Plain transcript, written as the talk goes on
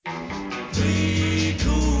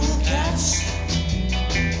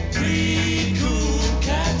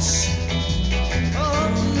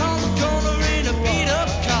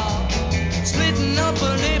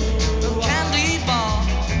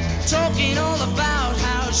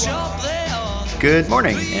Good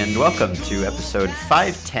morning and welcome to episode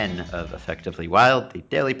 510 of Effectively Wild, the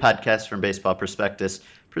daily podcast from Baseball Prospectus,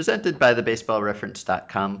 presented by the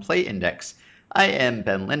BaseballReference.com Play Index. I am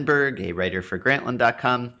Ben Lindbergh, a writer for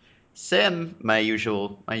Grantland.com. Sam, my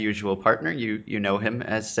usual partner, you know him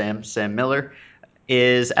as Sam Miller,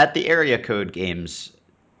 is at the Area Code Games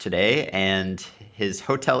today, and his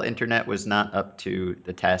hotel internet was not up to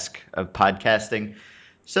the task of podcasting.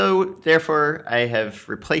 So therefore, I have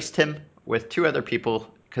replaced him with two other people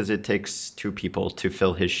because it takes two people to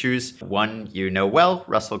fill his shoes. One you know well,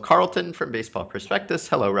 Russell Carlton from Baseball Prospectus.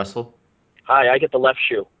 Hello, Russell. Hi, I get the left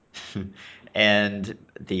shoe. And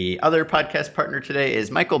the other podcast partner today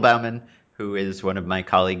is Michael Bauman, who is one of my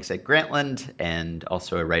colleagues at Grantland and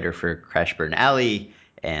also a writer for Crashburn Alley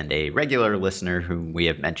and a regular listener whom we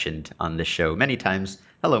have mentioned on this show many times.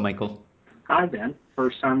 Hello, Michael. Hi, Ben.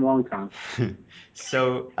 First time, long time.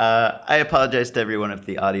 So I apologize to everyone if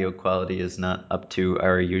the audio quality is not up to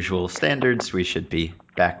our usual standards. We should be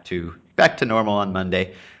back to normal on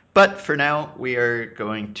Monday. But for now, we are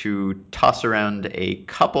going to toss around a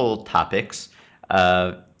couple topics.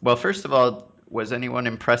 Well, first of all, was anyone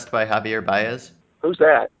impressed by Javier Baez? Who's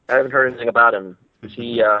that? I haven't heard anything about him. Is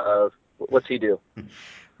he, what's he do?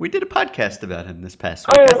 We did a podcast about him this past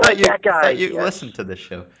week. Oh, right, that guy. Thought you Yes. listened to this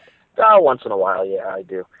show. Oh, once in a while, yeah, I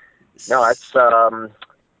do. No, it's the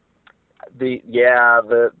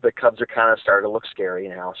Cubs are kind of starting to look scary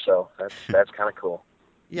now, so that's kind of cool.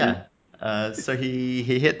 Yeah. So he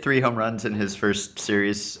hit 3 home runs in his first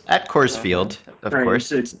series at Coors Field, of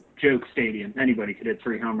course. It's a joke stadium. Anybody could hit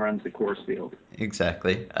 3 home runs at Coors Field.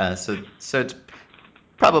 Exactly. So it's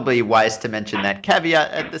probably wise to mention that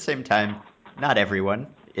caveat. At the same time, not everyone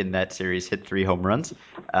in that series hit 3 home runs.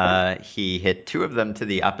 He hit 2 of them to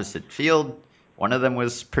the opposite field. One of them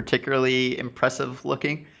was particularly impressive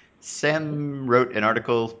looking. Sam wrote an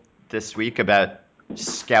article this week about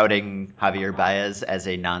scouting Javier Baez as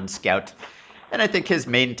a non-scout. And I think his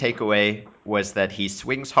main takeaway was that he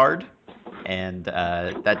swings hard, and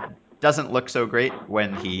that doesn't look so great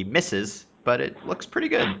when he misses, but it looks pretty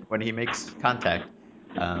good when he makes contact.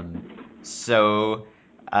 So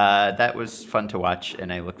that was fun to watch,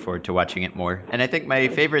 and I look forward to watching it more. And I think my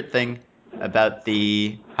favorite thing about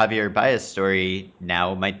the Javier Baez story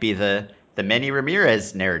now might be the Manny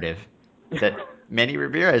Ramirez narrative, that Manny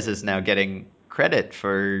Ramirez is now getting credit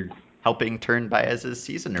for helping turn Baez's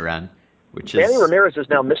season around, which is... Manny Ramirez is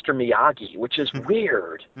now Mr. Miyagi, which is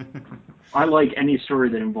weird. I like any story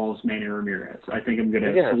that involves Manny Ramirez. I think I'm going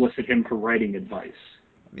to solicit him for writing advice.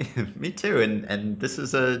 Me too, and this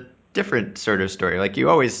is a different sort of story. Like you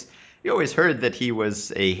always heard that he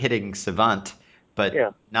was a hitting savant, but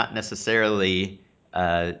not necessarily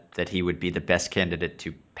that he would be the best candidate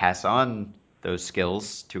to pass on those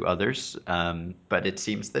skills to others. But it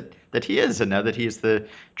seems that he is, and now that he is the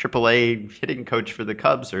AAA hitting coach for the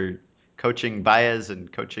Cubs, or coaching Baez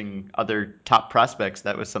and coaching other top prospects,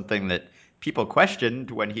 that was something that people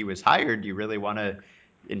questioned when he was hired. You really want to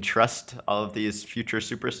entrust all of these future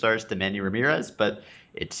superstars to Manny Ramirez, but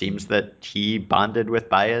it seems that he bonded with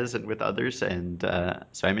Baez and with others, and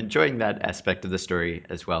so I'm enjoying that aspect of the story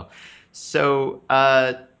as well. So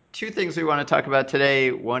two things we want to talk about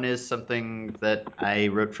today. One is something that I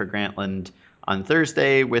wrote for Grantland on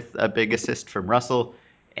Thursday with a big assist from Russell,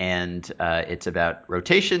 and it's about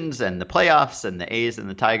rotations and the playoffs and the A's and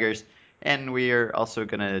the Tigers. And we are also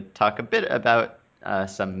going to talk a bit about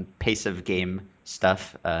some pace of game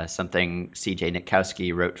stuff, something CJ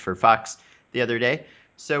Nitkowski wrote for Fox the other day.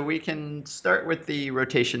 So we can start with the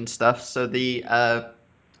rotation stuff. So the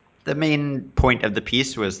main point of the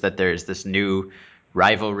piece was that there's this new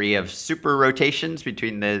rivalry of super rotations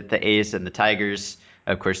between the A's and the Tigers.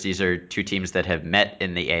 Of course, these are two teams that have met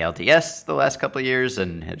in the ALDS the last couple of years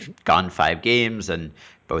and have gone 5 games, and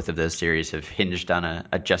both of those series have hinged on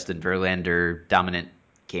a Justin Verlander dominant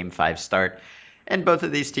Game 5 start. And both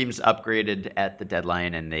of these teams upgraded at the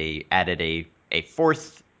deadline, and they added a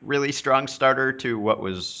fourth really strong starter to what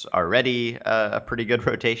was already a pretty good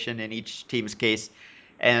rotation in each team's case.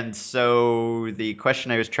 And so the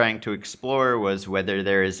question I was trying to explore was whether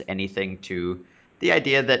there is anything to the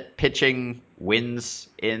idea that pitching wins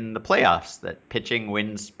in the playoffs, that pitching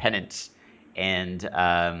wins pennants. And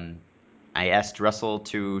I asked Russell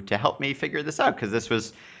to help me figure this out, because this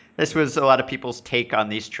was a lot of people's take on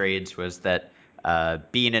these trades, was that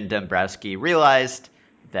Bean and Dombrowski realized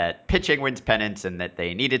that pitching wins pennants and that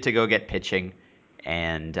they needed to go get pitching,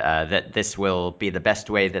 and that this will be the best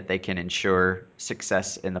way that they can ensure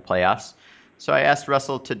success in the playoffs. So I asked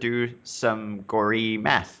Russell to do some gory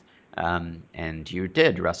math, and you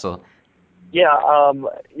did, Russell. Yeah,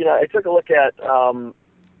 I took a look at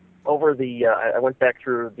over the. I went back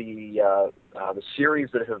through the series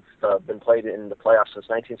that have been played in the playoffs since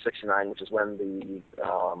 1969, which is when the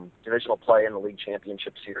divisional play in the league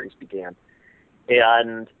championship series began,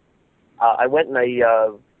 and I went and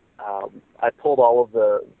I pulled all of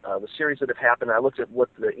the series that have happened. I looked at what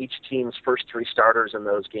each team's first three starters in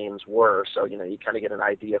those games were, so you kind of get an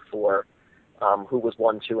idea for who was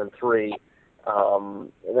 1, 2, and 3.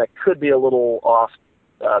 And that could be a little off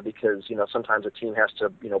because sometimes a team has to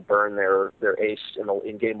burn their ace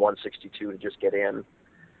in game 162 to just get in.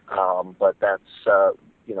 But that's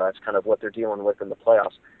that's kind of what they're dealing with in the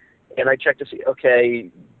playoffs. And I checked to see,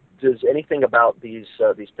 okay, does anything about these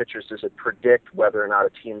pitchers, does it predict whether or not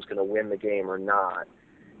a team's going to win the game or not,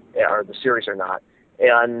 or the series or not?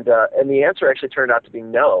 And the answer actually turned out to be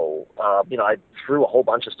no. I threw a whole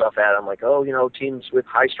bunch of stuff at them, like, teams with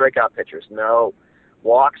high strikeout pitchers, no.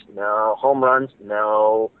 Walks, no. Home runs,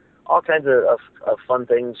 no. All kinds of fun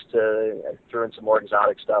things I threw in some more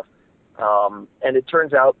exotic stuff. And it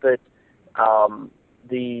turns out that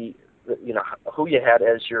who you had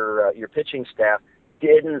as your pitching staff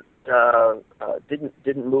didn't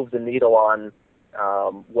move the needle on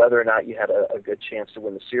whether or not you had a good chance to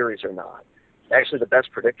win the series or not. Actually, the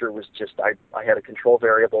best predictor was just I had a control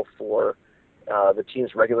variable for the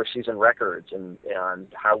team's regular season records and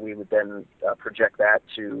how we would then project that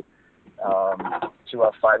to a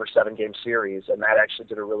 5 or 7 game series, and that actually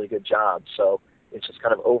did a really good job. So it's just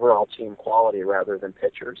kind of overall team quality rather than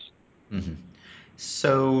pitchers. Mm-hmm.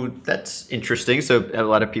 So that's interesting. So a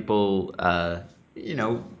lot of people,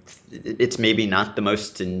 it's maybe not the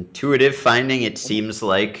most intuitive finding. It seems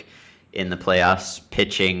like in the playoffs,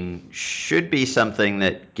 pitching should be something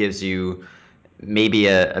that gives you maybe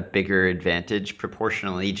a bigger advantage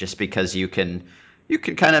proportionally, just because you can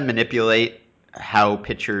kind of manipulate how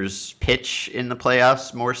pitchers pitch in the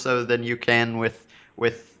playoffs more so than you can with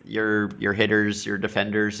your hitters, your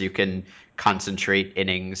defenders. You can concentrate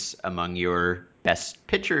innings among your best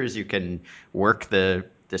pitchers. You can work the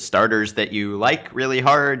starters that you like really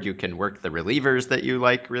hard. You can work the relievers that you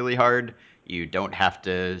like really hard. You don't have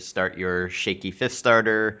to start your shaky fifth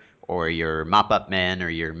starter or your mop-up man or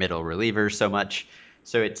your middle reliever so much.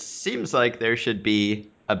 So it seems like there should be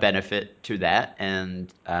a benefit to that,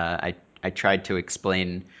 and I tried to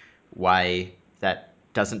explain why that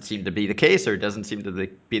doesn't seem to be the case, or doesn't seem to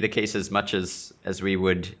be the case as much as we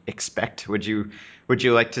would expect. Would you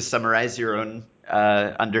like to summarize your own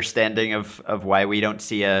understanding of why we don't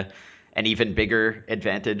see an even bigger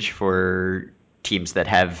advantage for teams that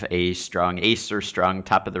have a strong ace or strong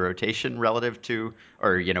top of the rotation relative to,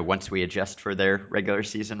 or once we adjust for their regular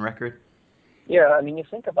season record? Yeah, I mean, you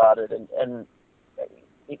think about it, and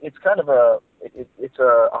it's kind of it's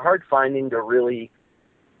a hard finding to really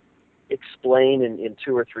explain in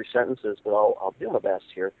 2 or 3 sentences, but I'll do my best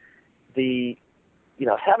here.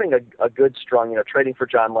 Having a good, strong, trading for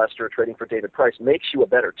John Lester, trading for David Price makes you a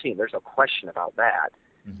better team. There's no question about that.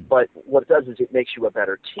 Mm-hmm. But what it does is it makes you a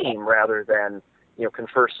better team rather than,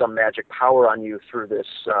 confer some magic power on you through this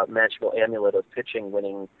magical amulet of pitching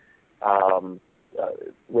winning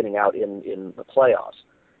out in the playoffs.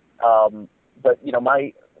 But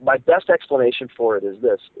my best explanation for it is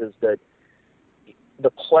that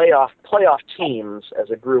the playoff teams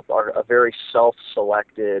as a group are a very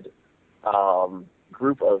self-selected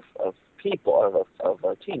group of people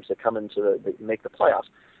of teams that come into make the playoffs.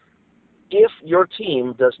 If your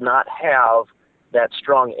team does not have that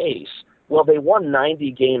strong ace, well, they won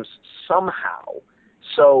 90 games somehow.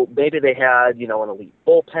 So maybe they had an elite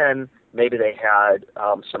bullpen. Maybe they had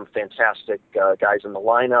some fantastic guys in the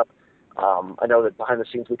lineup. I know that behind the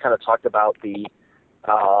scenes we kind of talked about the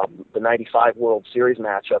 95 World Series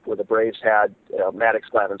matchup where the Braves had Maddox,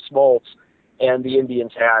 Glavine, Smoltz, and the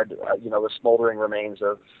Indians had the smoldering remains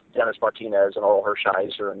of Dennis Martinez and Oral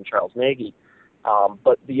Hershiser and Charles Nagy.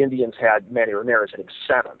 But the Indians had Manny Ramirez hitting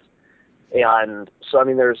 7th. And so, I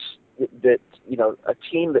mean, there's that, a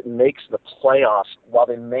team that makes the playoffs, while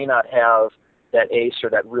they may not have that ace or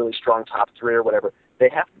that really strong top 3 or whatever, they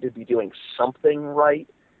have to be doing something right.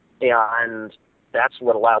 And that's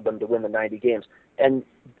what allowed them to win the 90 games. And,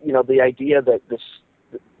 the idea that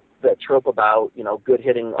that trope about, good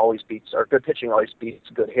hitting always beats, or good pitching always beats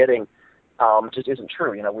good hitting, just isn't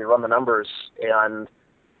true. We run the numbers and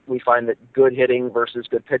we find that good hitting versus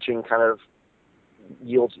good pitching kind of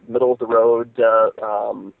yields middle of the road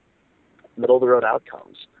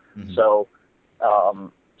outcomes. Mm-hmm. So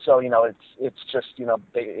it's just,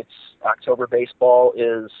 it's October baseball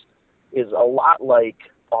is a lot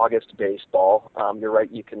like August baseball. You're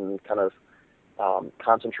right. You can kind of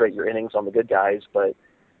concentrate your innings on the good guys, but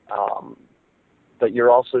but you're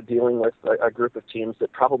also dealing with a group of teams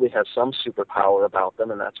that probably have some superpower about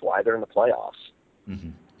them, and that's why they're in the playoffs.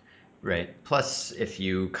 Mm-hmm. Right. Plus, if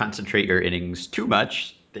you concentrate your innings too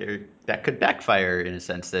much, that could backfire in a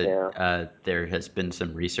sense that there has been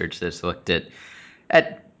some research that's looked at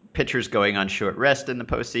pitchers going on short rest in the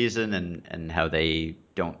postseason and how they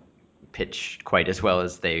don't pitch quite as well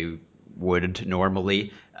as they would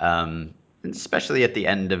normally. Especially at the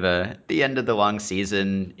end of the long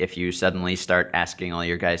season, if you suddenly start asking all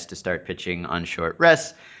your guys to start pitching on short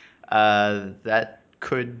rest, that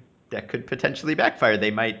could potentially backfire. They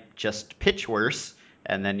might just pitch worse,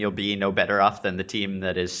 and then you'll be no better off than the team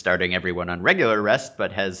that is starting everyone on regular rest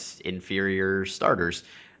but has inferior starters.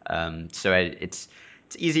 It's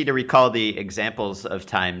easy to recall the examples of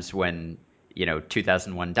times when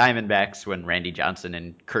 2001 Diamondbacks, when Randy Johnson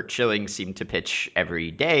and Curt Schilling seemed to pitch every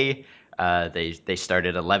day. They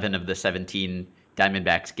started 11 of the 17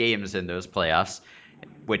 Diamondbacks games in those playoffs,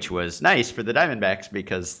 which was nice for the Diamondbacks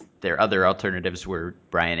because their other alternatives were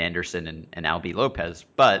Brian Anderson and Albie Lopez.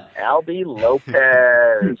 But Albie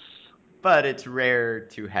Lopez. But it's rare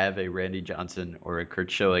to have a Randy Johnson or a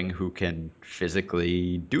Curt Schilling who can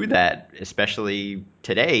physically do that, especially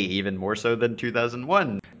today, even more so than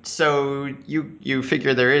 2001. So you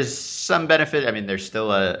figure there is some benefit. I mean, there's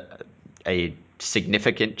still a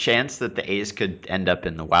significant chance that the A's could end up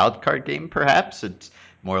in the wild card game, perhaps. It's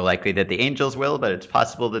more likely that the Angels will, but it's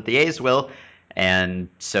possible that the A's will. And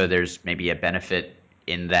so there's maybe a benefit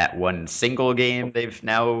in that one single game. They've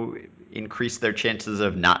now increased their chances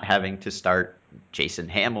of not having to start Jason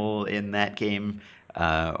Hamill in that game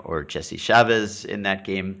or Jesse Chavez in that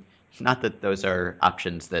game. Not that those are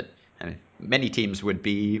options that many teams would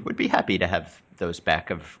be happy to have those back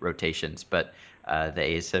of rotations, but the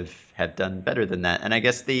A's have done better than that. And I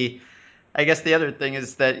guess the other thing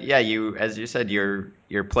is that as you said,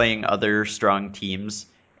 you're playing other strong teams,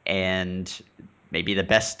 and maybe the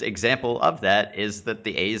best example of that is that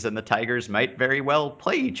the A's and the Tigers might very well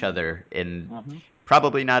play each other in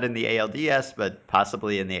probably not in the ALDS, but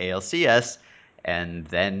possibly in the ALCS, and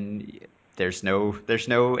then there's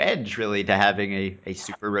no edge really to having a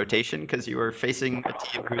super rotation because you are facing a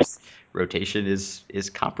team whose rotation is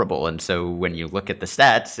comparable. And so when you look at the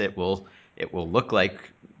stats, it will look like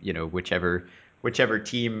whichever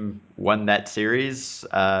team won that series,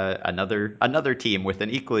 another team with an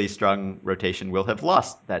equally strong rotation will have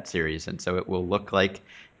lost that series, and so it will look like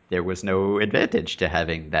there was no advantage to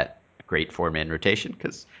having that great four-man rotation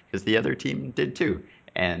because the other team did too.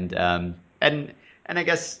 And I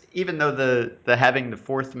guess even though the having the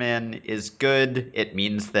fourth man is good, it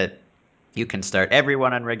means that you can start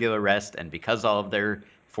everyone on regular rest, and because all of their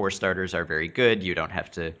four starters are very good, you don't have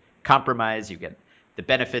to compromise. You get the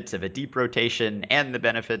benefits of a deep rotation and the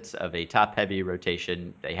benefits of a top-heavy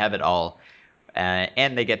rotation. They have it all,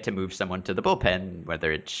 and they get to move someone to the bullpen,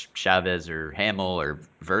 whether it's Chavez or Hamill or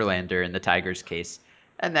Verlander in the Tigers' case,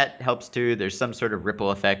 and that helps too. There's some sort of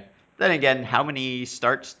ripple effect. Then again, how many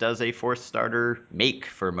starts does a fourth starter make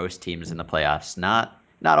for most teams in the playoffs? Not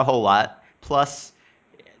a whole lot. Plus,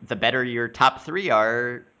 the better your top three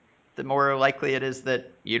are, the more likely it is that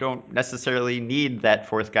you don't necessarily need that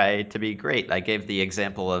fourth guy to be great. I gave the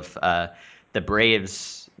example of the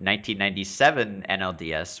Braves 1997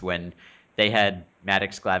 NLDS when they had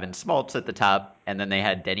Maddox, Glavine, Smoltz at the top, and then they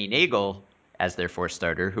had Denny Nagel as their fourth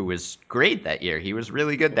starter, who was great that year. He was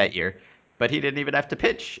really good that year. But he didn't even have to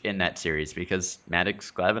pitch in that series because Maddox,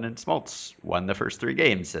 Glavine, and Smoltz won the first three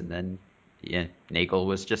games, and then Nagel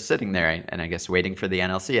was just sitting there and I guess waiting for the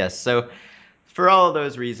NLCS. So for all of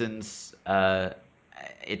those reasons,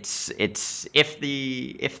 it's if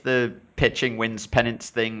the pitching wins pennants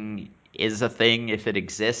thing is a thing, if it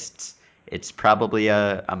exists, it's probably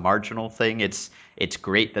a marginal thing. It's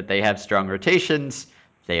great that they have strong rotations.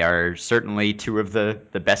 They are certainly two of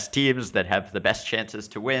the best teams that have the best chances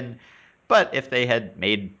to win. But if they had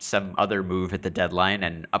made some other move at the deadline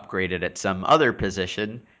and upgraded at some other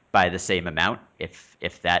position by the same amount, if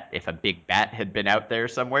a big bat had been out there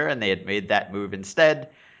somewhere and they had made that move instead,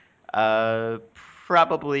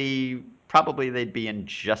 probably they'd be in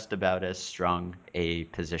just about as strong a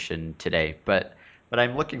position today. But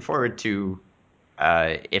I'm looking forward to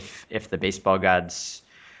if the baseball gods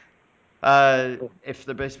are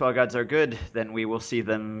good, then we will see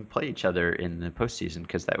them play each other in the postseason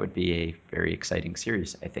because that would be a very exciting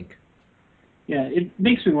series, I think. Yeah, it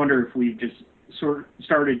makes me wonder if we've just sort of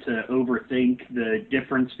started to overthink the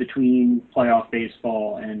difference between playoff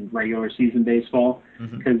baseball and regular season baseball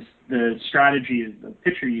because the strategy is the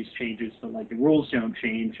pitcher use changes, but like the rules don't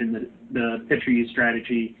change, and the pitcher use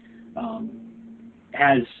strategy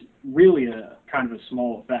has really a kind of a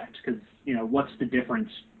small effect because, what's the difference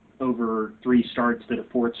over 3 starts that a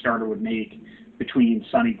fourth starter would make between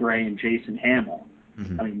Sonny Gray and Jason Hamill?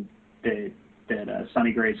 Mm-hmm. I mean, that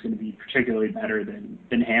Sonny Gray is going to be particularly better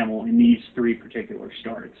than Hamill in these 3 particular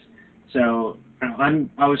starts. So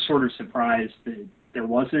I was sort of surprised that there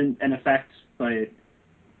wasn't an effect, but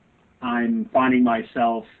I'm finding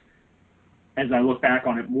myself, as I look back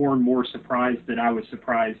on it, more and more surprised that I was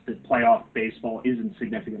surprised that playoff baseball isn't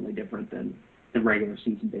significantly different than the regular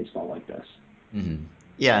season baseball like this. Mm-hmm.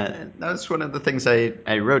 Yeah, that was one of the things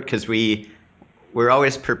I wrote because we're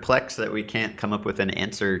always perplexed that we can't come up with an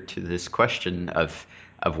answer to this question of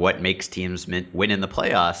what makes teams win in the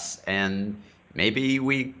playoffs, and maybe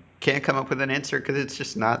we can't come up with an answer because it's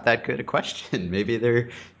just not that good a question. Maybe there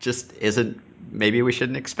just isn't. Maybe we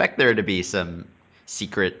shouldn't expect there to be some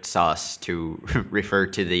secret sauce to refer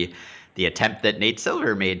to the attempt that Nate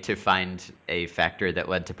Silver made to find a factor that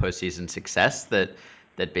led to postseason success that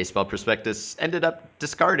Baseball Prospectus ended up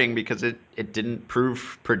discarding because it didn't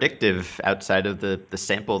prove predictive outside of the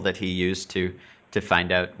sample that he used to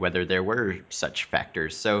find out whether there were such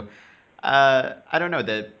factors. So I don't know.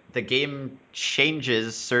 The game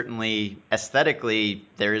changes. Certainly aesthetically,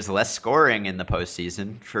 there is less scoring in the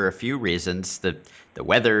postseason for a few reasons. The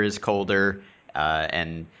weather is colder,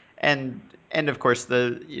 and of course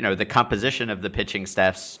the composition of the pitching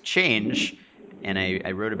staffs change. And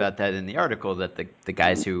I wrote about that in the article that the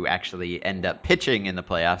guys who actually end up pitching in the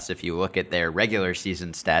playoffs, if you look at their regular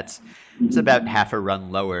season stats, is about half a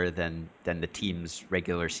run lower than the team's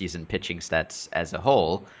regular season pitching stats as a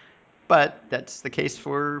whole. But that's the case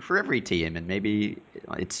for every team, and maybe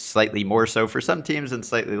it's slightly more so for some teams and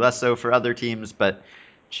slightly less so for other teams. But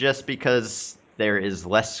just because there is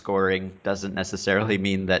less scoring doesn't necessarily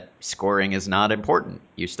mean that scoring is not important.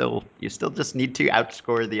 You still just need to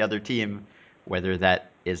outscore the other team, whether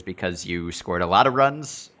that is because you scored a lot of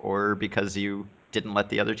runs or because you didn't let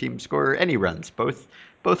the other team score any runs. Both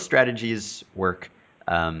strategies work.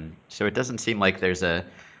 So it doesn't seem like there's a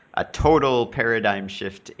total paradigm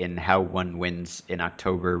shift in how one wins in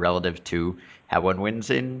October relative to how one wins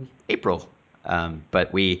in April.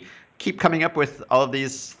 But we keep coming up with all of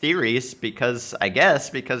these theories because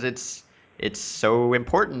it's so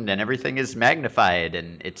important and everything is magnified,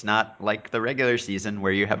 and it's not like the regular season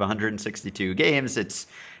where you have 162 games. It's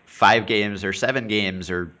 5 games or 7 games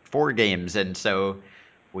or 4 games, and so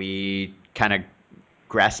we kind of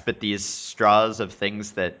grasp at these straws of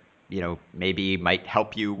things that maybe might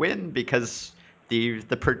help you win because the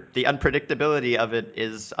unpredictability of it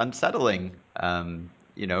is unsettling.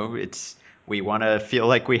 It's we want to feel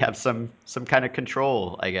like we have some kind of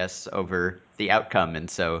control, I guess, over the outcome. And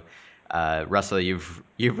so, Russell, you've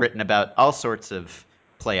written about all sorts of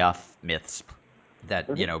playoff myths that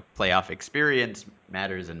playoff experience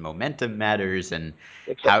matters and momentum matters and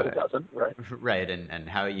except it doesn't, right? Right, and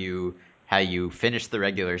how you finish the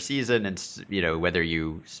regular season, and whether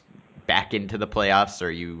you back into the playoffs or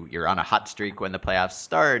you're on a hot streak when the playoffs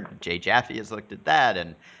start. Jay Jaffe has looked at that,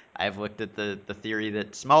 and I've looked at the theory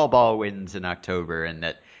that small ball wins in October, and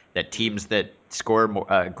that teams that score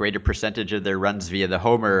a greater percentage of their runs via the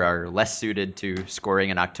homer are less suited to scoring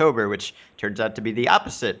in October, which turns out to be the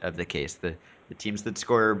opposite of the case. The teams that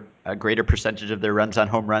score a greater percentage of their runs on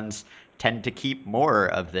home runs tend to keep more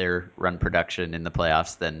of their run production in the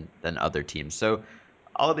playoffs than other teams. So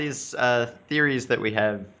all of these theories that we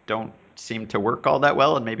have don't seem to work all that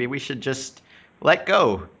well, and maybe we should just let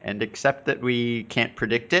go and accept that we can't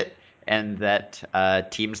predict it, and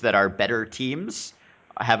that teams that are better teams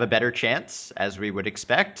have a better chance, as we would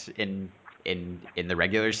expect in the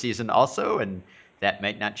regular season also, and that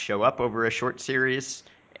might not show up over a short series,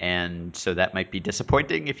 and so that might be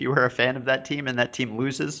disappointing if you were a fan of that team and that team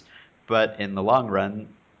loses. But in the long run,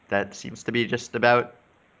 that seems to be just about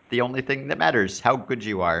the only thing that matters, how good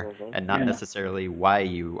you are, and not necessarily why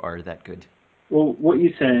you are that good. Well, what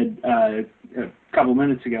you said a couple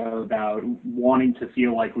minutes ago about wanting to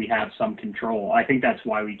feel like we have some control, I think that's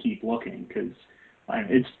why we keep looking, because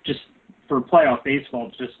it's just, for playoff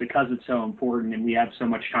baseball, just because it's so important and we have so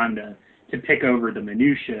much time to pick over the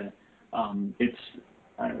minutia,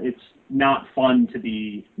 it's not fun to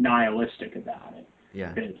be nihilistic about it.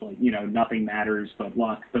 Yeah. It's like, nothing matters but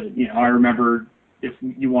luck. But, I remember, if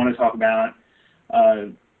you want to talk about,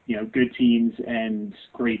 good teams and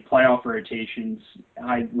great playoff rotations,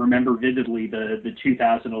 I remember vividly the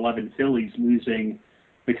 2011 Phillies losing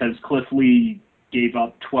because Cliff Lee gave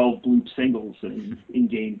up 12 bloop singles in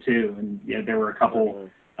Game 2. And there were a couple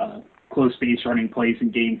close base running plays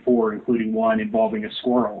in Game 4, including one involving a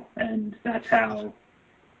squirrel. And that's how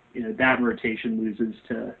that rotation loses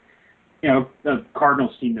to a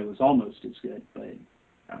Cardinals team that was almost as good, but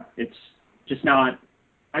it's just not.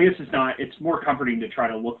 I guess it's not. It's more comforting to try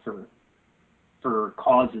to look for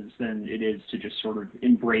causes than it is to just sort of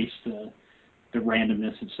embrace the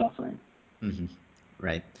randomness of suffering. Mm-hmm.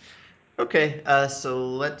 Right. Okay, so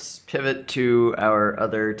let's pivot to our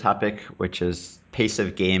other topic, which is pace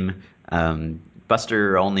of game.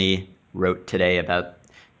 Buster Olney wrote today about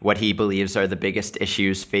what he believes are the biggest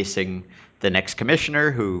issues facing the next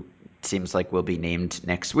commissioner, who seems like will be named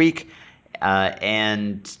next week.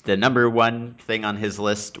 And the number one thing on his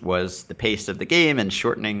list was the pace of the game and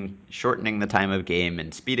shortening the time of game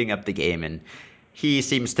and speeding up the game. And he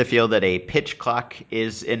seems to feel that a pitch clock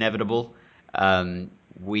is inevitable.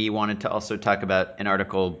 We wanted to also talk about an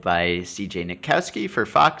article by C.J. Nitkowski for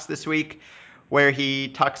Fox this week, where he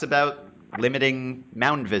talks about limiting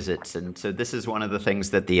mound visits. And so this is one of the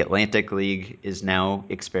things that the Atlantic League is now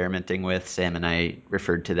experimenting with. Sam and I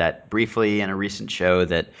referred to that briefly in a recent show,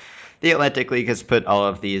 that the Atlantic League has put all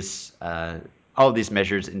of these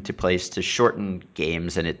measures into place to shorten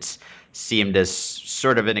games, and it's seemed as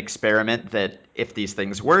sort of an experiment that if these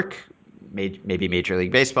things work, maybe Major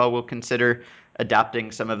League Baseball will consider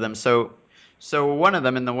adopting some of them. So one of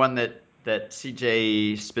them, and the one that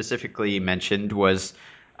CJ specifically mentioned, was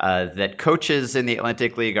that coaches in the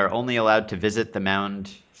Atlantic League are only allowed to visit the mound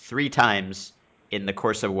 3 times in the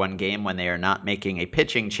course of one game when they are not making a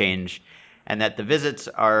pitching change, and that the visits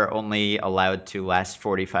are only allowed to last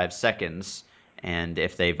 45 seconds. And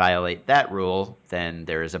if they violate that rule, then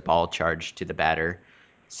there is a ball charge to the batter.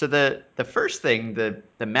 So the first thing,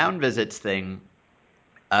 the mound visits thing,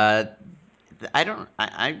 uh,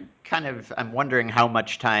 I'm wondering how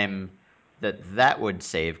much time that would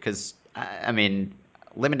save, because I mean,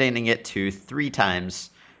 limiting it to 3 times,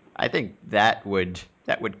 I think that would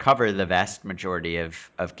cover the vast majority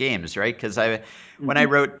of games, right? Because when I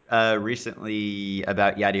wrote recently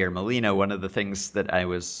about Yadier Molina, one of the things that I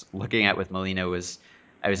was looking at with Molina was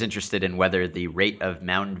I was interested in whether the rate of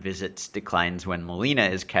mound visits declines when Molina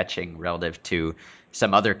is catching relative to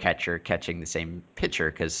some other catcher catching the same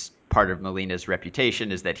pitcher, because part of Molina's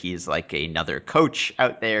reputation is that he's like another coach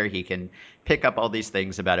out there. He can pick up all these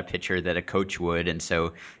things about a pitcher that a coach would, and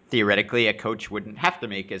so theoretically a coach wouldn't have to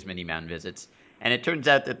make as many mound visits. And it turns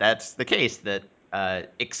out that that's the case, that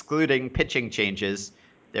excluding pitching changes,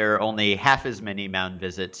 there are only half as many mound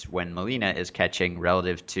visits when Molina is catching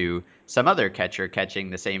relative to some other catcher catching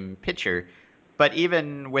the same pitcher. But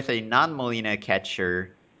even with a non-Molina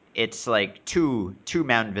catcher, it's like two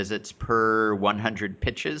mound visits per 100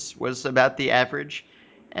 pitches was about the average,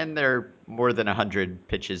 and there are more than 100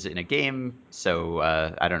 pitches in a game. So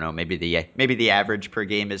I don't know, maybe the average per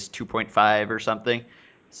game is 2.5 or something.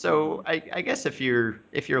 So I guess if you're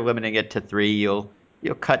limiting it to 3, you'll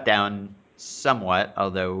cut down somewhat,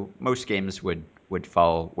 although most games would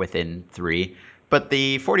fall within 3. But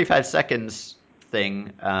the 45 seconds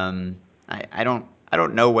thing, I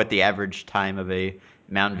don't know what the average time of a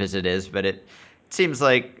mound visit is, but it seems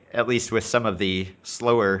like, at least with some of the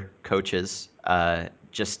slower coaches,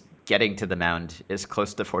 just getting to the mound is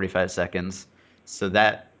close to 45 seconds. So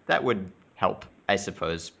that would help, I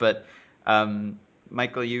suppose. But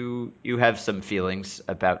Michael, you have some feelings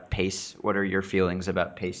about pace. What are your feelings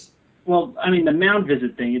about pace? Well, I mean, the mound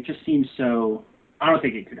visit thing, it just seems so. I don't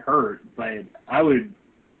think it could hurt, but I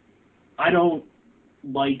don't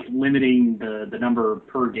like limiting the number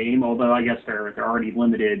per game. Although I guess they're already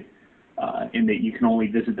limited in that you can only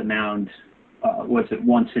visit the mound. What's it,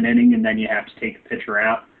 once an inning, and then you have to take the pitcher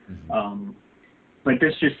out. Mm-hmm. But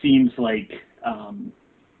this just seems like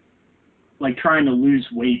trying to lose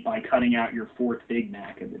weight by cutting out your fourth Big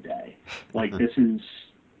Mac of the day. Like this is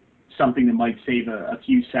something that might save a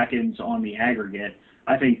few seconds on the aggregate.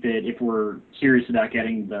 I think that if we're serious about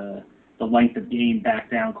getting the length of game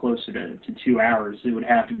back down closer to 2 hours, it would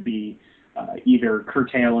have to be either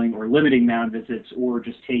curtailing or limiting mound visits, or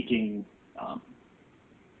just taking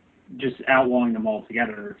just outlawing them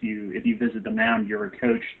altogether. If you visit the mound, you're a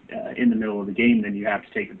coach in the middle of the game, then you have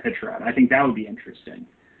to take the pitcher out. I think that would be interesting.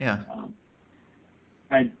 Yeah.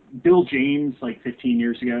 Bill James, like 15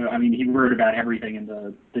 years ago, I mean, he wrote about everything in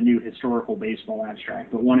the new historical baseball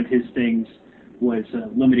abstract, but one of his things was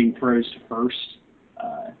limiting throws to first.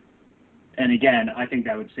 And again, I think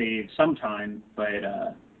that would save some time, but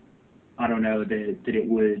I don't know that it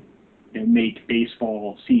would make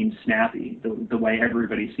baseball seem snappy the way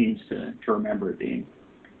everybody seems to remember it being.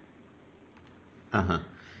 Uh-huh.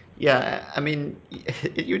 Yeah, I mean,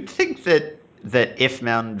 you'd think that if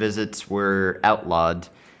mound visits were outlawed,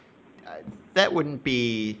 uh, that wouldn't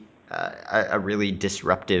be a really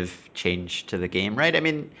disruptive change to the game, right? I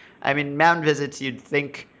mean, mound visits, you'd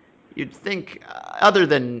think you'd think, other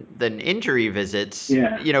than injury visits,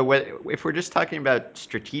 Yeah. if we're just talking about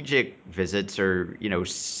strategic visits or,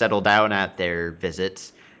 settle down at their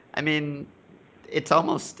visits, I mean, it's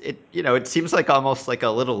almost it seems like almost like a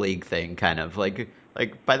little league thing, kind of like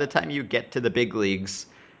by the time you get to the big leagues,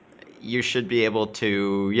 you should be able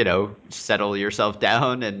to, settle yourself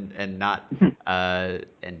down and not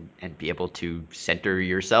and be able to center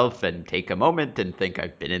yourself and take a moment and think,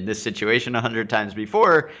 I've been in this situation 100 times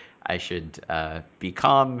before. I should be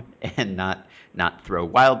calm and not throw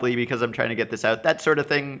wildly because I'm trying to get this out, that sort of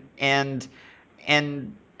thing. And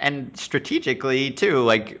strategically too,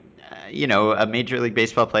 like a Major League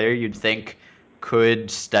Baseball player, you'd think, could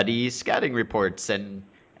study scouting reports and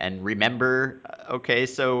remember, okay,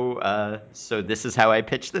 so this is how I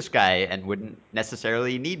pitch this guy, and wouldn't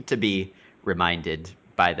necessarily need to be reminded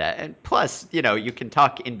by that. And plus, you can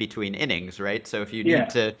talk in between innings, right? So if you need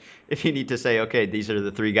Yeah. to say, okay, these are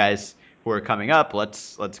the three guys who are coming up,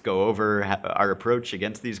 let's go over our approach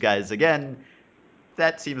against these guys again.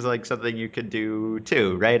 That seems like something you could do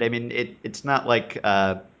too, right? I mean, it's not like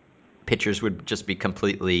pitchers would just be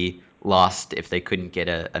completely lost if they couldn't get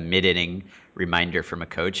a mid-inning reminder from a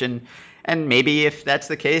coach. And maybe if that's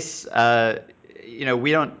the case,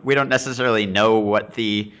 we don't necessarily know what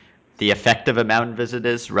the effect of a mound visit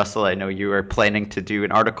is. Russell, I know you are planning to do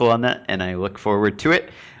an article on that, and I look forward to it.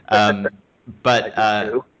 But I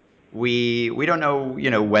do too. we don't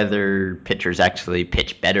know, whether pitchers actually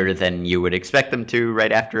pitch better than you would expect them to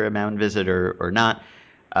right after a mound visit or not.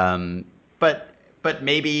 Um, but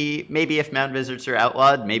maybe if mound visits are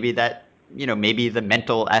outlawed, maybe maybe the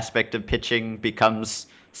mental aspect of pitching becomes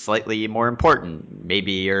slightly more important.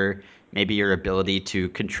 Maybe your ability to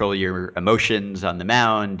control your emotions on the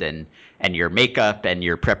mound and your makeup and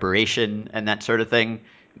your preparation and that sort of thing.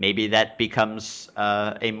 Maybe that becomes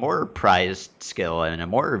a more prized skill and a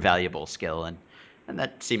more valuable skill, and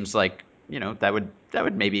that seems like, that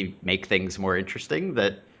would maybe make things more interesting.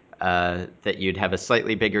 That you'd have a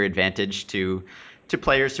slightly bigger advantage to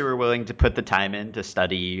players who are willing to put the time in to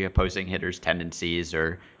study opposing hitters' tendencies,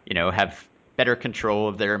 or have better control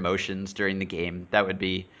of their emotions during the game. That would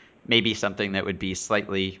be maybe something that would be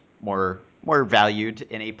slightly more valued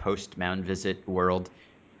in a post mound visit world.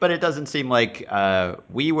 But it doesn't seem like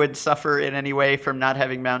we would suffer in any way from not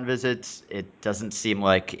having mound visits. It doesn't seem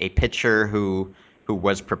like a pitcher who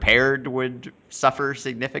was prepared would suffer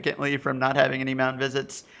significantly from not having any mound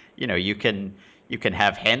visits. You can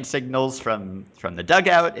have hand signals from the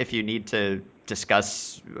dugout if you need to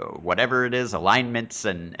discuss whatever it is, alignments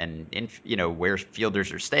and where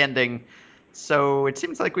fielders are standing. So it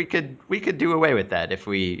seems like we could do away with that if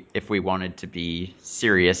we wanted to be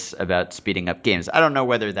serious about speeding up games. I don't know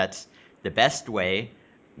whether that's the best way.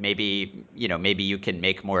 Maybe you can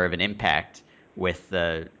make more of an impact with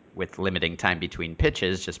limiting time between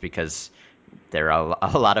pitches, just because there are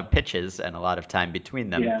a lot of pitches and a lot of time between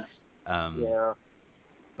them. Yeah. Um, Yeah.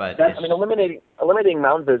 but I mean, eliminating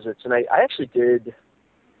mound visits, and I actually did.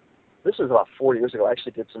 This was about 4 years ago. I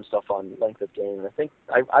actually did some stuff on length of game. I think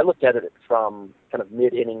I looked at it from kind of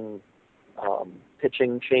mid-inning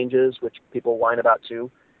pitching changes, which people whine about too.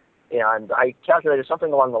 And I calculated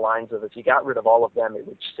something along the lines of, if you got rid of all of them, it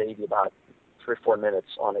would save you about 3 or 4 minutes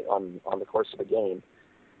on the course of a game.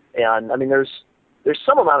 And I mean, there's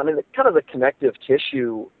some amount. I mean, kind of the connective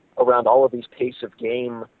tissue around all of these pace of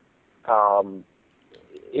game um,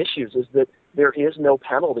 issues is that there is no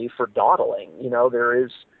penalty for dawdling. There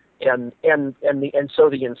is, and so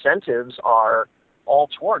the incentives are all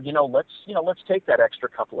toward, let's take that extra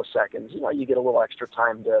couple of seconds. You get a little extra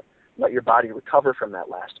time to let your body recover from that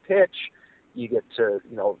last pitch. You get to,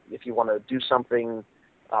 if you want to do something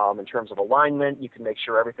in terms of alignment, you can make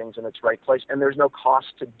sure everything's in its right place, and there's no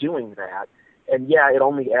cost to doing that. And yeah, it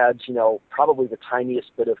only adds, probably the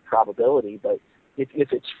tiniest bit of probability, but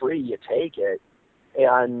if it's free, you take it.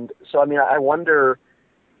 And so, I mean, I wonder,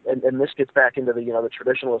 and this gets back into the the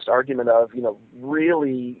traditionalist argument of,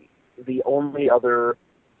 really the only other,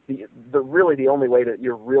 really the only way that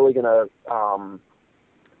you're really going to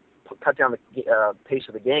cut down the pace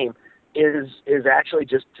of the game is actually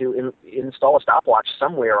just to install a stopwatch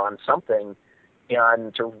somewhere on something,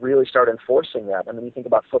 and to really start enforcing that. I mean, you think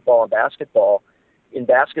about football and basketball. In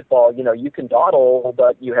basketball, you can dawdle,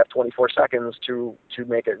 but you have 24 seconds to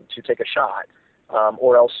take a shot,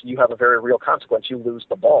 or else you have a very real consequence. You lose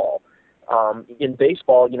the ball. In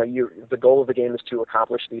baseball, the goal of the game is to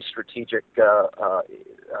accomplish these strategic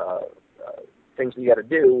things that you got to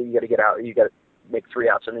do. You got to get out. You got to make 3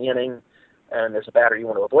 outs in the inning, and as a batter, you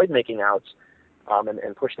want to avoid making outs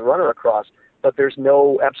and push the runner across. But there's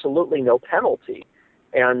absolutely no penalty.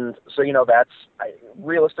 And so,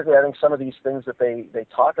 realistically, I think some of these things that they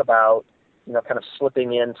talk about, kind of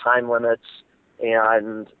slipping in time limits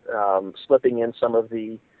and slipping in some of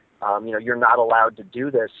the, you're not allowed to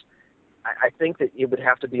do this. I think that it would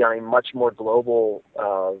have to be on a much more global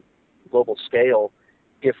scale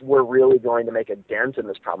if we're really going to make a dent in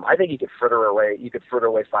this problem. I think you could fritter away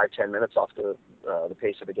 5-10 minutes off the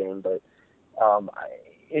pace of a game, but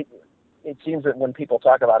it seems that when people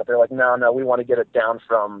talk about it, they're like, no, we want to get it down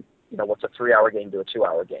from what's a 3-hour game to a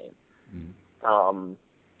 2-hour game. Mm-hmm.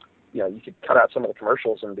 You could cut out some of the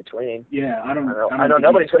commercials in between. Yeah, I don't know.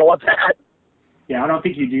 Nobody's going to want that. Yeah, I don't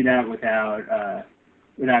think you do that without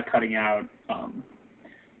cutting out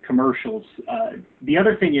commercials. The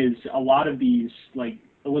other thing is a lot of these, like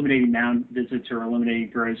eliminating mound visits or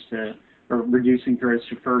eliminating throws or reducing throws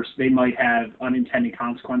to first, they might have unintended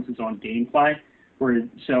consequences on gameplay.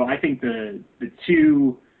 So I think the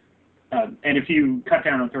two, and if you cut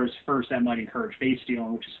down on throws first, that might encourage base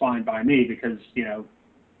stealing, which is fine by me because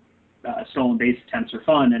stolen base attempts are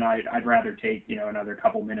fun, and I'd rather take another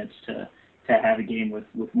couple minutes to have a game with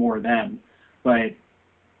more of them. But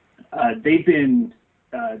they've been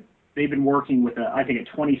working with I think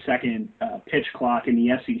a 20-second pitch clock in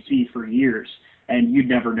the SEC for years, and you'd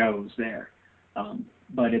never know it was there.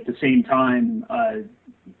 But at the same time,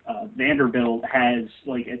 Vanderbilt has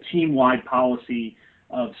like a team-wide policy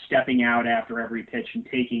of stepping out after every pitch and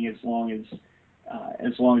taking as long as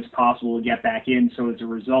possible to get back in. So as a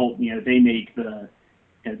result, they make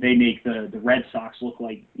the Red Sox look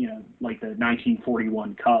like like the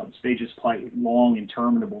 1941 Cubs. They just play long,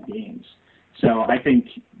 interminable games. So I think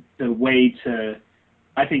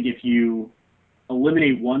if you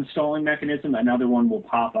eliminate one stalling mechanism, another one will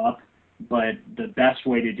pop up. But the best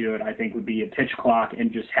way to do it, I think, would be a pitch clock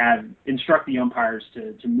and just instruct the umpires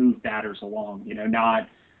to move batters along.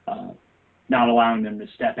 Not allowing them to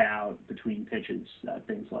step out between pitches,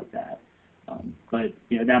 things like that. But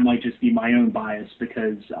that might just be my own bias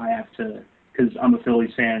because I'm a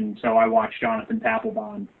Phillies fan, so I watch Jonathan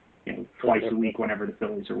Papelbon twice a week whenever the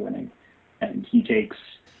Phillies are winning, and he takes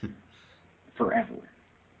forever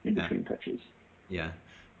in between pitches. Yeah,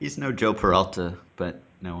 he's no Joe Peralta, but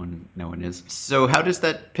no one is. So how does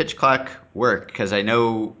that pitch clock work? Because I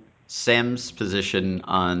know Sam's position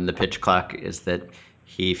on the pitch clock is that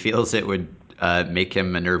he feels it would make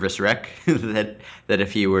him a nervous wreck. that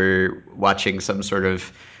if he were watching some sort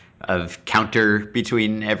of counter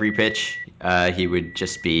between every pitch, he would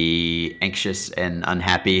just be anxious and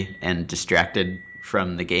unhappy and distracted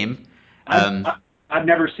from the game. I've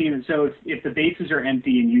never seen it. So if the bases are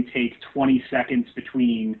empty and you take 20 seconds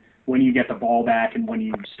between when you get the ball back and when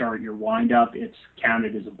you start your windup, it's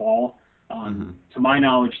counted as a ball. To my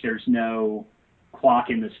knowledge, there's no clock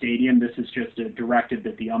in the stadium. This is just a directive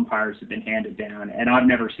that the umpires have been handed down, and I've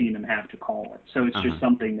never seen them have to call it. So it's just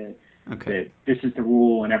something that this is the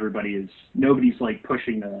rule, and nobody's like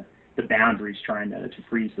pushing the boundaries trying to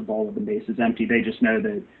freeze the ball with the bases empty. They just know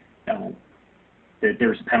that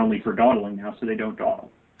there's a penalty for dawdling now, so they don't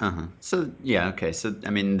dawdle. So yeah, okay. So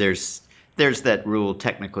I mean, there's that rule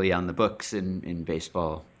technically on the books in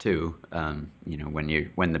baseball too.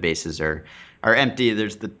 When the bases are empty,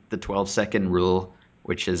 there's the 12-second rule,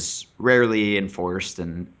 which is rarely enforced,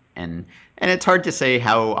 and it's hard to say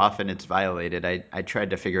how often it's violated. I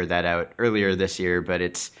tried to figure that out earlier this year, but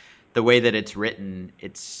it's the way that it's written,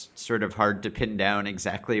 it's sort of hard to pin down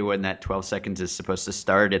exactly when that 12 seconds is supposed to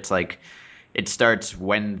start. It's like it starts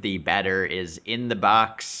when the batter is in the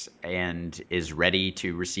box and is ready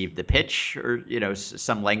to receive the pitch, or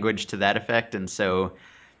some language to that effect. And so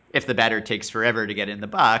if the batter takes forever to get in the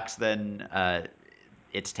box, then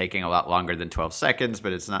it's taking a lot longer than 12 seconds,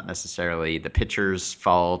 but it's not necessarily the pitcher's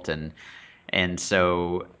fault. And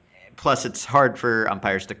so plus it's hard for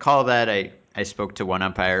umpires to call that. I spoke to one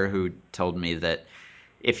umpire who told me that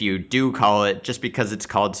if you do call it, just because it's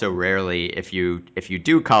called so rarely, if you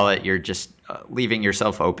do call it, you're just leaving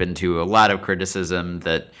yourself open to a lot of criticism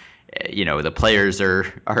that the players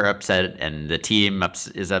are upset and the team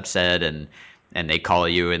is upset, and they call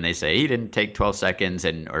you and they say he didn't take 12 seconds,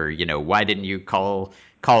 or why didn't you call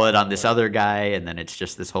it on this other guy, and then it's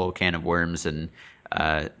just this whole can of worms. And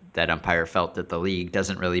that umpire felt that the league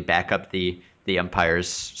doesn't really back up the umpires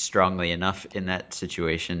strongly enough in that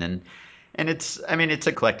situation. And it's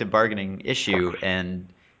a collective bargaining issue, and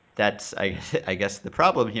that's I guess the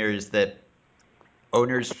problem here is that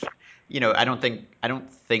owners, I don't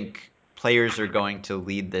think players are going to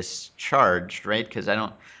lead this charge, right? Because I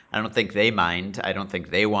don't think they mind. I don't think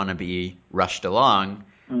they want to be rushed along,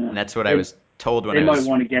 and that's what I was told when they might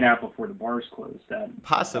want to get out before the bars close. That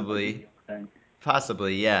possibly.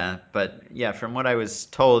 Possibly, yeah. But yeah, from what I was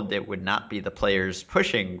told, it would not be the players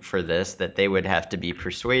pushing for this, that they would have to be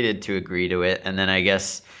persuaded to agree to it. And then I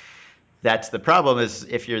guess that's the problem is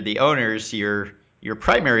if you're the owners, your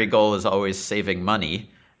primary goal is always saving money,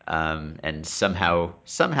 and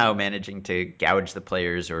somehow managing to gouge the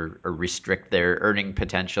players or restrict their earning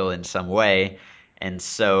potential in some way. And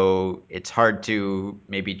so it's hard to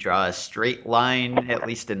maybe draw a straight line, at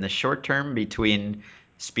least in the short term, between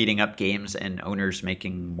speeding up games and owners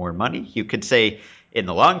making more money. You could say in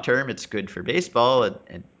the long term, it's good for baseball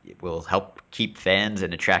and it will help keep fans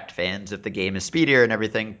and attract fans if the game is speedier and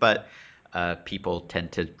everything. But people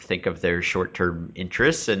tend to think of their short-term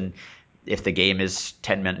interests, and if the game is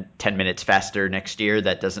 10 minutes faster next year,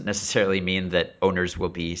 that doesn't necessarily mean that owners will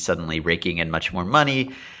be suddenly raking in much more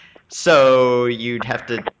money. So you'd have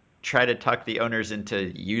to try to talk the owners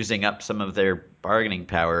into using up some of their bargaining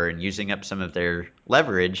power and using up some of their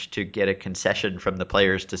leverage to get a concession from the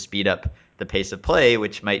players to speed up the pace of play,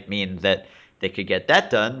 which might mean that they could get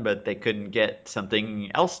that done, but they couldn't get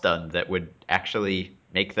something else done that would actually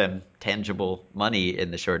make them tangible money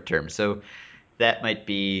in the short term. So that might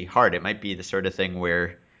be hard. It might be the sort of thing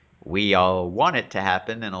where we all want it to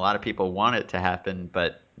happen and a lot of people want it to happen,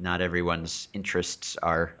 but not everyone's interests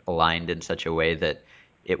are aligned in such a way that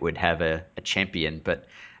it would have a champion. But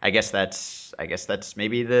I guess that's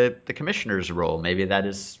maybe the commissioner's role. Maybe that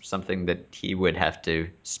is something that he would have to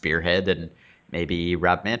spearhead, and maybe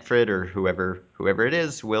Rob Manfred or whoever it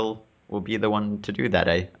is will be the one to do that.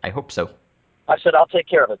 I hope so. I said I'll take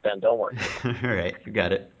care of it, Ben. Don't worry. All right, you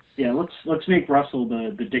got it. Yeah, let's make Russell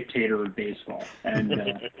the dictator of baseball, and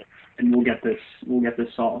and we'll get this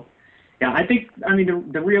solved. Yeah, I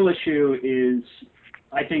mean the real issue is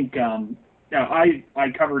I think now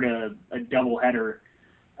I covered a doubleheader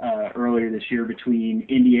earlier this year between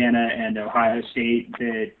Indiana and Ohio State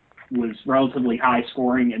that was relatively high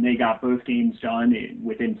scoring, and they got both games done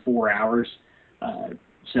within 4 hours.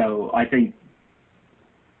 So I think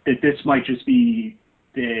that this might just be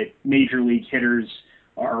that major league hitters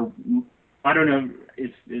are. I don't know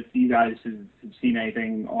if you guys have seen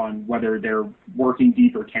anything on whether they're working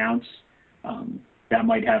deeper counts. That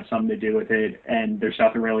might have something to do with it, and there's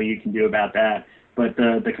nothing really you can do about that. But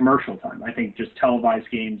the commercial time, I think just televised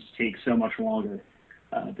games take so much longer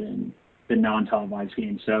than non-televised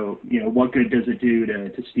games. So, what good does it do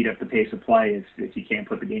to speed up the pace of play if you can't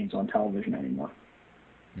put the games on television anymore?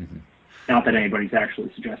 Mm-hmm. Not that anybody's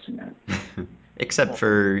actually suggesting that. Except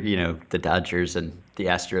for, the Dodgers and the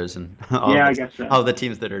Astros and I guess so. all the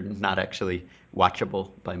teams that are not actually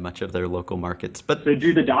watchable by much of their local markets. But so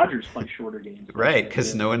do the Dodgers play shorter games? Right,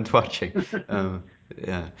 because no one's watching.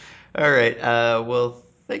 Yeah. All right. Well,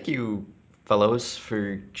 thank you, fellows,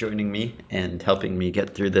 for joining me and helping me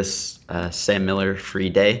get through this Sam Miller free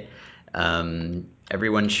day.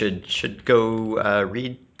 Everyone should go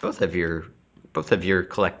read both of your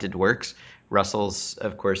collected works. Russell's,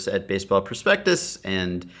 of course, at Baseball Prospectus,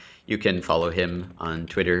 and you can follow him on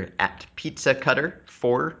Twitter at Pizza Cutter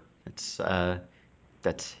 4.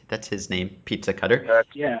 That's his name, Pizza Cutter. That's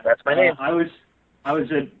my name. I was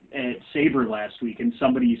at Sabre last week, and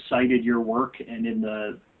somebody cited your work, and in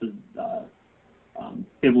the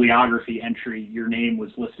bibliography entry, your name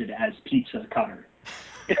was listed as Pizza Cutter.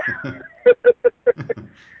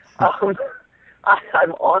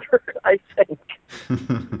 I'm honored, I think.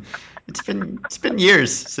 It's been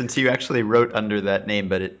years since you actually wrote under that name,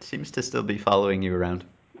 but it seems to still be following you around.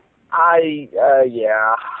 It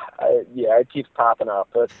keeps popping up.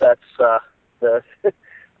 But that's it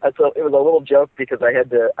was a little joke because I had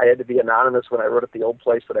to be anonymous when I wrote at the old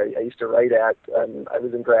place that I used to write at, and I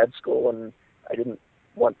was in grad school, and I didn't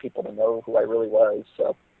want people to know who I really was.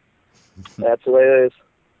 So that's the way it is.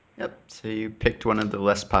 Yep. So you picked one of the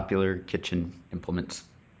less popular kitchen implements.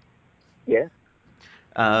 Yeah.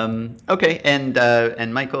 Okay,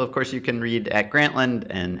 and Michael, of course, you can read at Grantland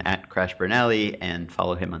and at Crash Bernally and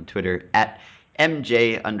follow him on Twitter at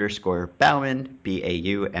MJ_Baumann,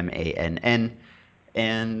 BAUMANN.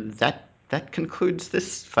 And that concludes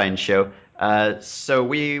this fine show. So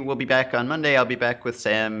we will be back on Monday. I'll be back with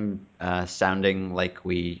Sam, sounding like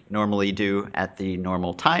we normally do at the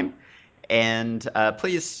normal time. And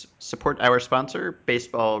please support our sponsor,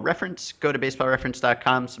 Baseball Reference. Go to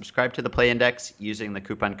baseballreference.com, subscribe to the Play Index using the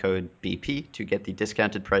coupon code BP to get the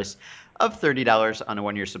discounted price of $30 on a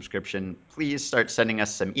one-year subscription. Please start sending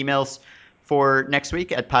us some emails for next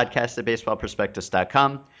week at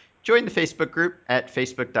podcast@baseballprospectus.com. Join the Facebook group at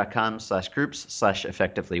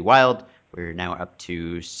facebook.com/groups/effectivelywild. We're now up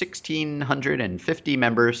to 1,650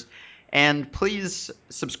 members. And please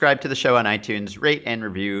subscribe to the show on iTunes, rate and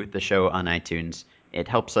review the show on iTunes. It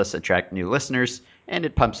helps us attract new listeners, and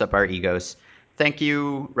it pumps up our egos. Thank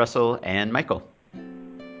you, Russell and Michael.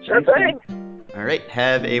 Sure thing. All right.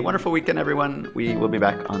 Have a wonderful weekend, everyone. We will be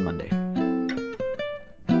back on Monday.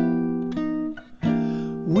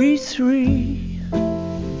 We three,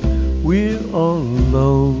 we're all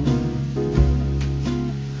alone,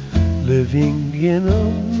 living in a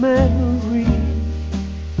memory.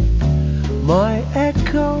 My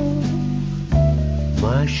echo,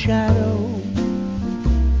 my shadow,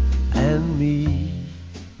 and me.